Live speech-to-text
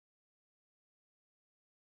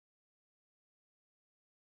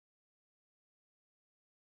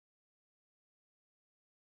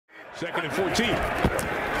Second and 14.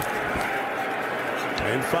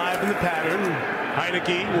 And 5 in the pattern.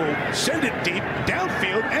 Heinicke will send it deep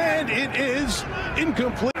downfield, and it is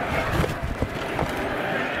incomplete.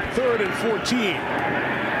 Third and 14.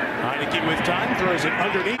 Heinicke with time throws it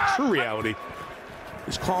underneath. True reality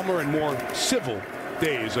is calmer and more civil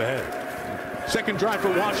days ahead. Second drive for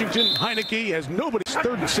Washington. Heinicke has nobody.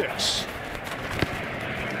 Third and 6.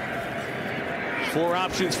 4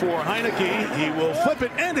 options for Heinicke. He will flip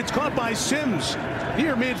it, and it's caught by Sims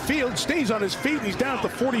near midfield. Stays on his feet, and he's down at the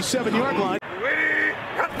 47-yard line.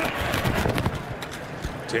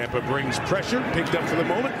 Tampa brings pressure, picked up for the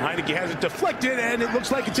moment. Heinicke has it deflected, and it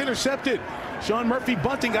looks like it's intercepted. Sean Murphy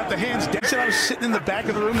Bunting got the hands down. I was sitting in the back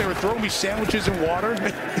of the room. They were throwing me sandwiches and water.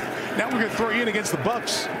 Now we're going to throw you in against the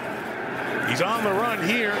Bucs. He's on the run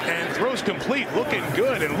here and throws complete, looking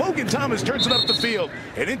good. And Logan Thomas turns it up the field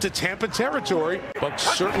and into Tampa territory. Bucs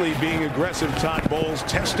certainly being aggressive. Todd Bowles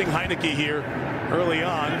testing Heinicke here early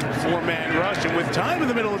on. 4-man rush, and with time in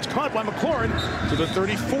the middle, it's caught by McLaurin to the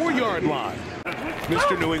 34-yard line.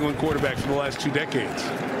 Mr. New England quarterback for the last 2 decades.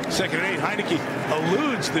 Second and 8, Heinicke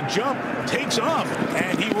eludes the jump, takes off,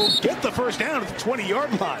 and he will get the first down at the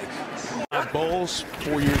 20-yard line. Bowles,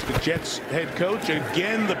 4 years the Jets head coach.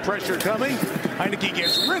 Again, the pressure coming. Heinicke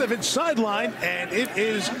gets rid of it sideline, and it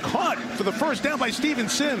is caught for the first down by Steven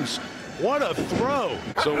Sims. What a throw.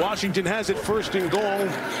 So Washington has it first and goal.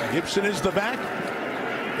 Gibson is the back,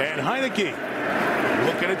 and Heinicke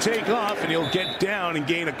looking to take off, and he'll get down and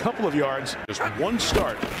gain a couple of yards. Just one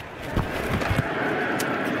start.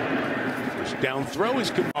 First down throw is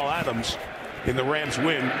Jamal Adams in the Rams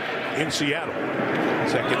win in Seattle.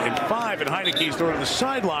 Second and 5, and Heinicke's throwing to the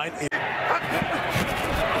sideline.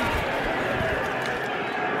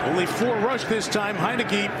 Only 4 rush this time.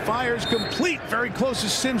 Heinicke fires complete, very close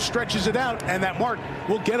as Sims stretches it out, and that mark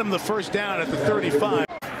will get him the first down at the 35.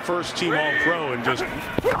 First team All-Pro, and just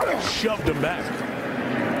shoved him back.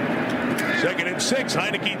 Second and 6,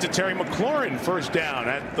 Heinicke to Terry McLaurin, first down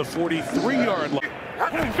at the 43-yard line.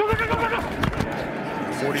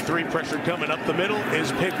 43, pressure coming up the middle,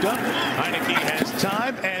 is picked up. Heinicke has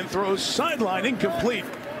time and throws sideline, incomplete.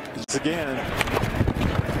 Again.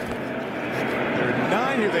 Third and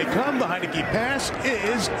 9, here they come. The Heinicke pass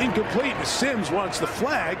is incomplete. Sims wants the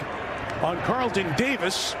flag on Carlton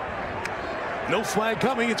Davis. No flag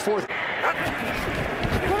coming. It's fourth.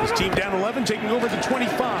 His team down 11, taking over the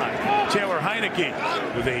 25. Taylor Heinicke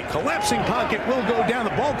with a collapsing pocket will go down.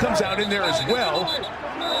 The ball comes out in there as well.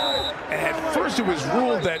 At first it was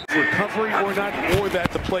ruled that recovery or not, or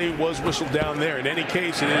that the play was whistled down there. In any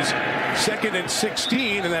case, it is second and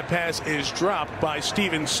 16, and that pass is dropped by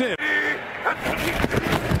Steven Sims.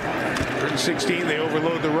 Third and 16, they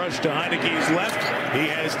overload the rush to Heinicke's left. He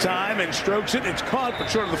has time and strokes it. It's caught, but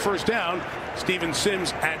short of the first down. Steven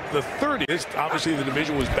Sims at the 30. Obviously, the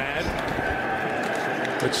division was bad,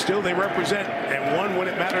 but still they represent and won when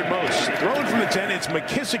it mattered most. Throwing from the 10, it's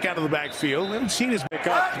McKissick out of the backfield. I haven't seen his pick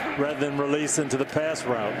up rather than release into the pass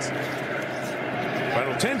routes.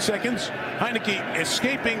 Final 10 seconds. Heinicke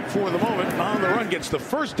escaping for the moment. On the run, gets the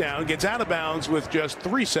first down, gets out of bounds with just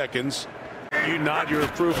 3 seconds. You nod your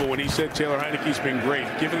approval when he said Taylor Heinicke's been great.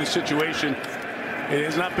 Given the situation, it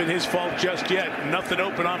has not been his fault just yet. Nothing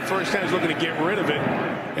open on first down. He's looking to get rid of it,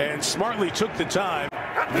 and smartly took the time.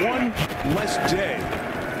 One less day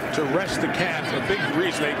to rest the calf. A big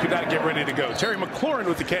reason they could not get ready to go. Terry McLaurin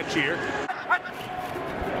with the catch here.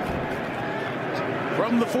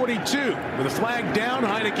 From the 42, with a flag down,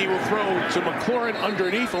 Heinicke will throw to McLaurin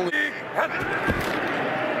underneath. Only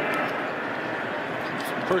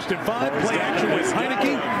first and 5, play action with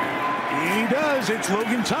Heinicke. He does. It's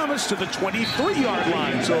Logan Thomas to the 23-yard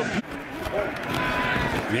line. So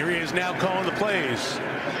here he is now calling the plays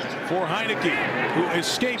for Heinicke, who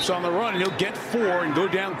escapes on the run. He'll get 4 and go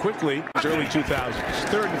down quickly. It's early 2000s.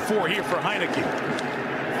 Third and 4 here for Heinicke.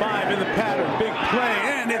 5 in the pattern. Big play,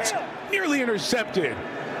 and it's nearly intercepted.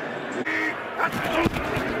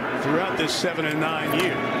 Throughout this 7 and 9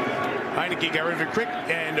 year, Heinicke got rid of it quick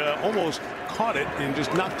and almost caught it and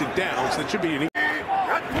just knocked it down. So that should be an.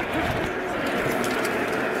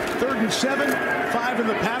 Third and 7, 5 in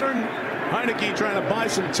the pattern. Heinicke trying to buy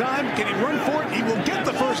some time. Can he run for it? He will get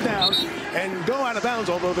the first down and go out of bounds,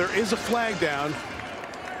 although there is a flag down.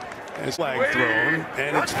 And flag thrown,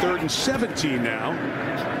 and it's 3rd and 17 now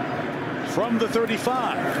from the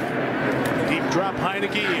 35. Deep drop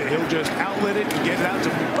Heinicke. He'll just outlet it and get it out to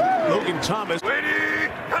Logan Thomas.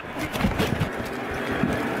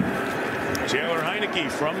 Taylor Heinicke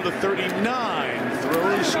from the 39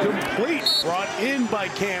 throws complete. Brought in by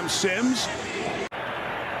Cam Sims.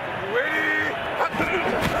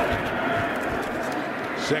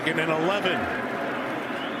 2nd and 11.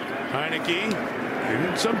 Heinicke in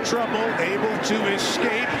some trouble, able to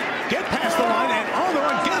escape, get past the line, and on the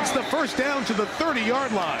run gets the first down to the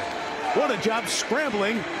 30-yard line. What a job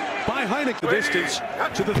scrambling by Heinicke. The distance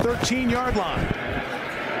to the 13-yard line.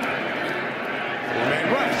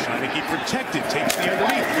 Four-man rush. Heinicke protected, takes the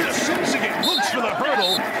underneath. Sims again looks for the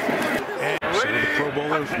hurdle. And so the Pro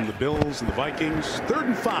Bowler from the Bills and the Vikings. 3rd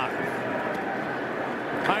and 5.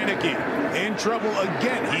 Heinicke in trouble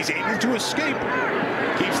again. He's able to escape.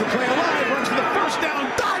 Keeps the play alive. Runs for the first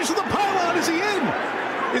down. Dives to the pylon. Is he in?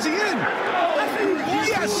 Is he in?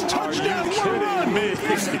 Yes! Touchdown! What a run!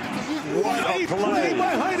 What a play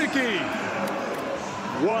by Heinicke!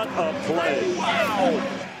 What a play! Wow!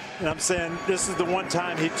 And I'm saying this is the one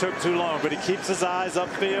time he took too long, but he keeps his eyes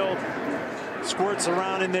upfield, squirts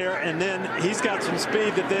around in there, and then he's got some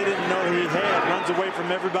speed that they didn't know he had. Runs away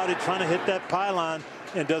from everybody trying to hit that pylon.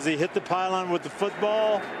 And does he hit the pylon with the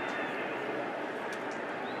football?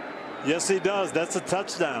 Yes, he does. That's a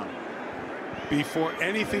touchdown. Before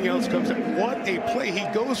anything else comes out, what a play. He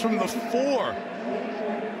goes from the 4.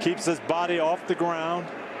 Keeps his body off the ground.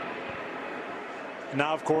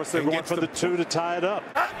 Now, of course, they're going for the 2 to tie it up.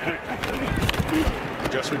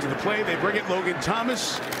 Adjustment to the play. They bring it. Logan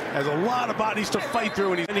Thomas has a lot of bodies to fight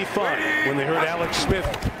through, and he's any fun when they heard Alex Smith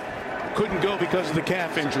couldn't go because of the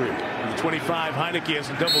calf injury. The 25, Heinicke has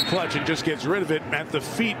a double clutch and just gets rid of it at the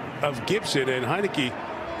feet of Gibson, and Heinicke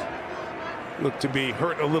looked to be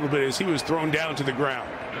hurt a little bit as he was thrown down to the ground.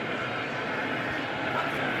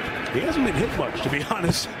 He hasn't been hit much, to be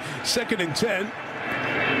honest. 2nd and 10.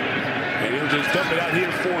 And he'll just dump it out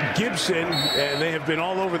here for Gibson, and they have been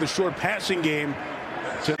all over the short passing game.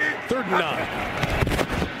 To 3rd and 9.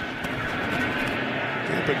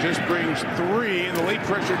 Tampa just brings 3, and the late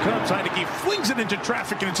pressure comes. Heinicke flings it into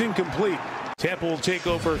traffic, and it's incomplete. Tampa will take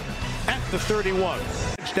over at the 31.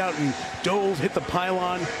 Reached out and dove, hit the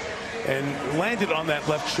pylon, and landed on that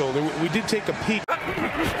left shoulder. We did take a peek.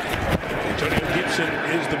 Antonio Gibson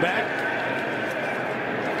is the back.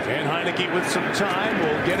 And Heinicke with some time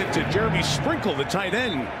will get it to Jeremy Sprinkle, the tight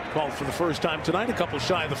end, called for the first time tonight, a couple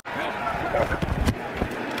shy of the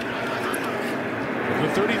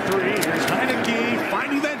 33. Here's Heinicke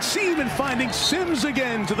finding that seam and finding Sims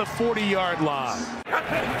again to the 40-yard line.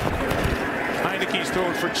 Heinicke's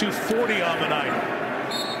throwing for 240 on the night.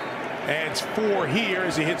 Adds 4 here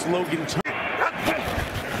as he hits Logan Thomas.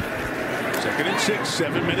 2nd and 6,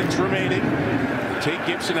 7 minutes remaining. Take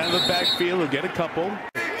Gibson out of the backfield. He'll get a couple.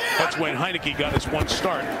 That's when Heinicke got his 1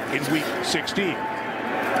 start in week 16. Here,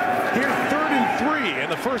 3rd and 3,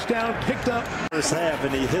 and the first down picked up. First half,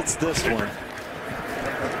 and he hits this one.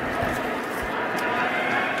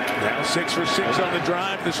 Now 6 for 6 on the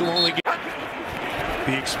drive. This will only get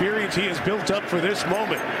the experience he has built up for this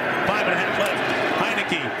moment. 5.5 left.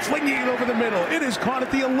 Heinicke flinging it over the middle. It is caught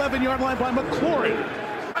at the 11-yard line by McLaurin.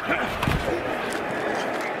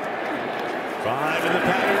 5 in the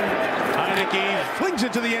pattern. Heinicke flings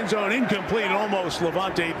it to the end zone. Incomplete. Almost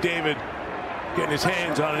Levante David getting his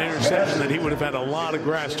hands on an interception that he would have had a lot of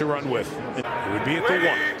grass to run with. It would be at the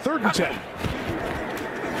 1. 3rd and 10.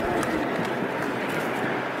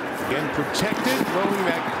 Again protected, throwing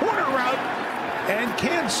that corner route. And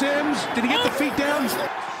can Sims, did he get the feet down?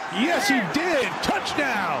 Yes, he did.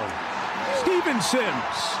 Touchdown. Steven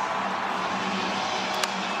Sims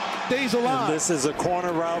stays alive. And this is a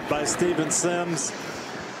corner route by Steven Sims.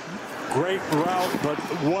 Great route, but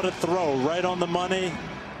what a throw. Right on the money.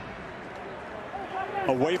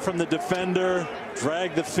 Away from the defender.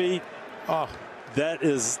 Drag the feet. Oh, that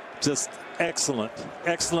is just excellent.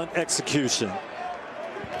 Excellent execution.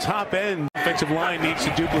 Top end offensive line needs to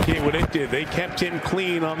duplicate what it did. They kept him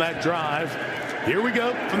clean on that drive. Here we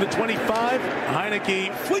go from the 25.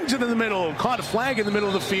 Heinicke flings it in the middle. Caught a flag in the middle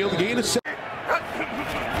of the field. Gain of 7.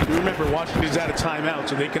 Remember, Washington's out of timeout,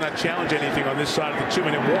 so they cannot challenge anything on this side of the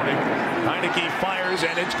 2-minute warning. Heinicke fires,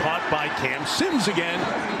 and it's caught by Cam Sims again.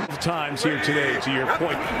 Times here today, to your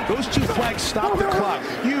point. Those 2 flags stop the clock.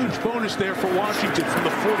 Huge bonus there for Washington from the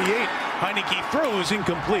 48. Heinicke throws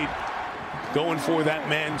incomplete. Going for that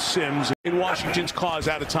man Sims in Washington's cause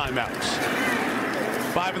out of timeouts.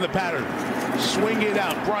 5 in the pattern. Swing it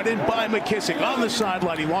out. Brought in by McKissick on the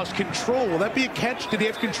sideline. He lost control. Will that be a catch? Did he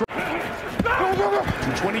have control?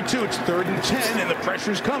 2:22. It's 3rd and 10, and the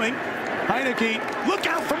pressure's coming. Heinicke, look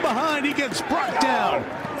out from behind. He gets brought down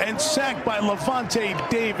and sacked by Levante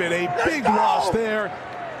David. A big loss there.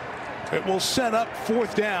 It will set up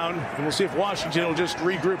 4th down, and we'll see if Washington will just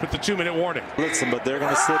regroup at the 2-minute warning. Listen, but they're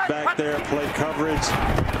going to sit back there, play coverage.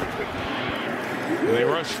 They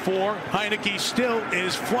rush 4. Heinicke still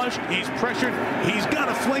is flushed. He's pressured. He's got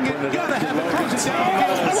to fling it. Got to have it. Throws it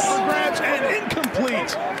down.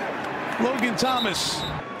 Logan Thomas.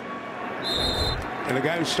 And the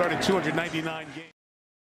guy who started 299 games.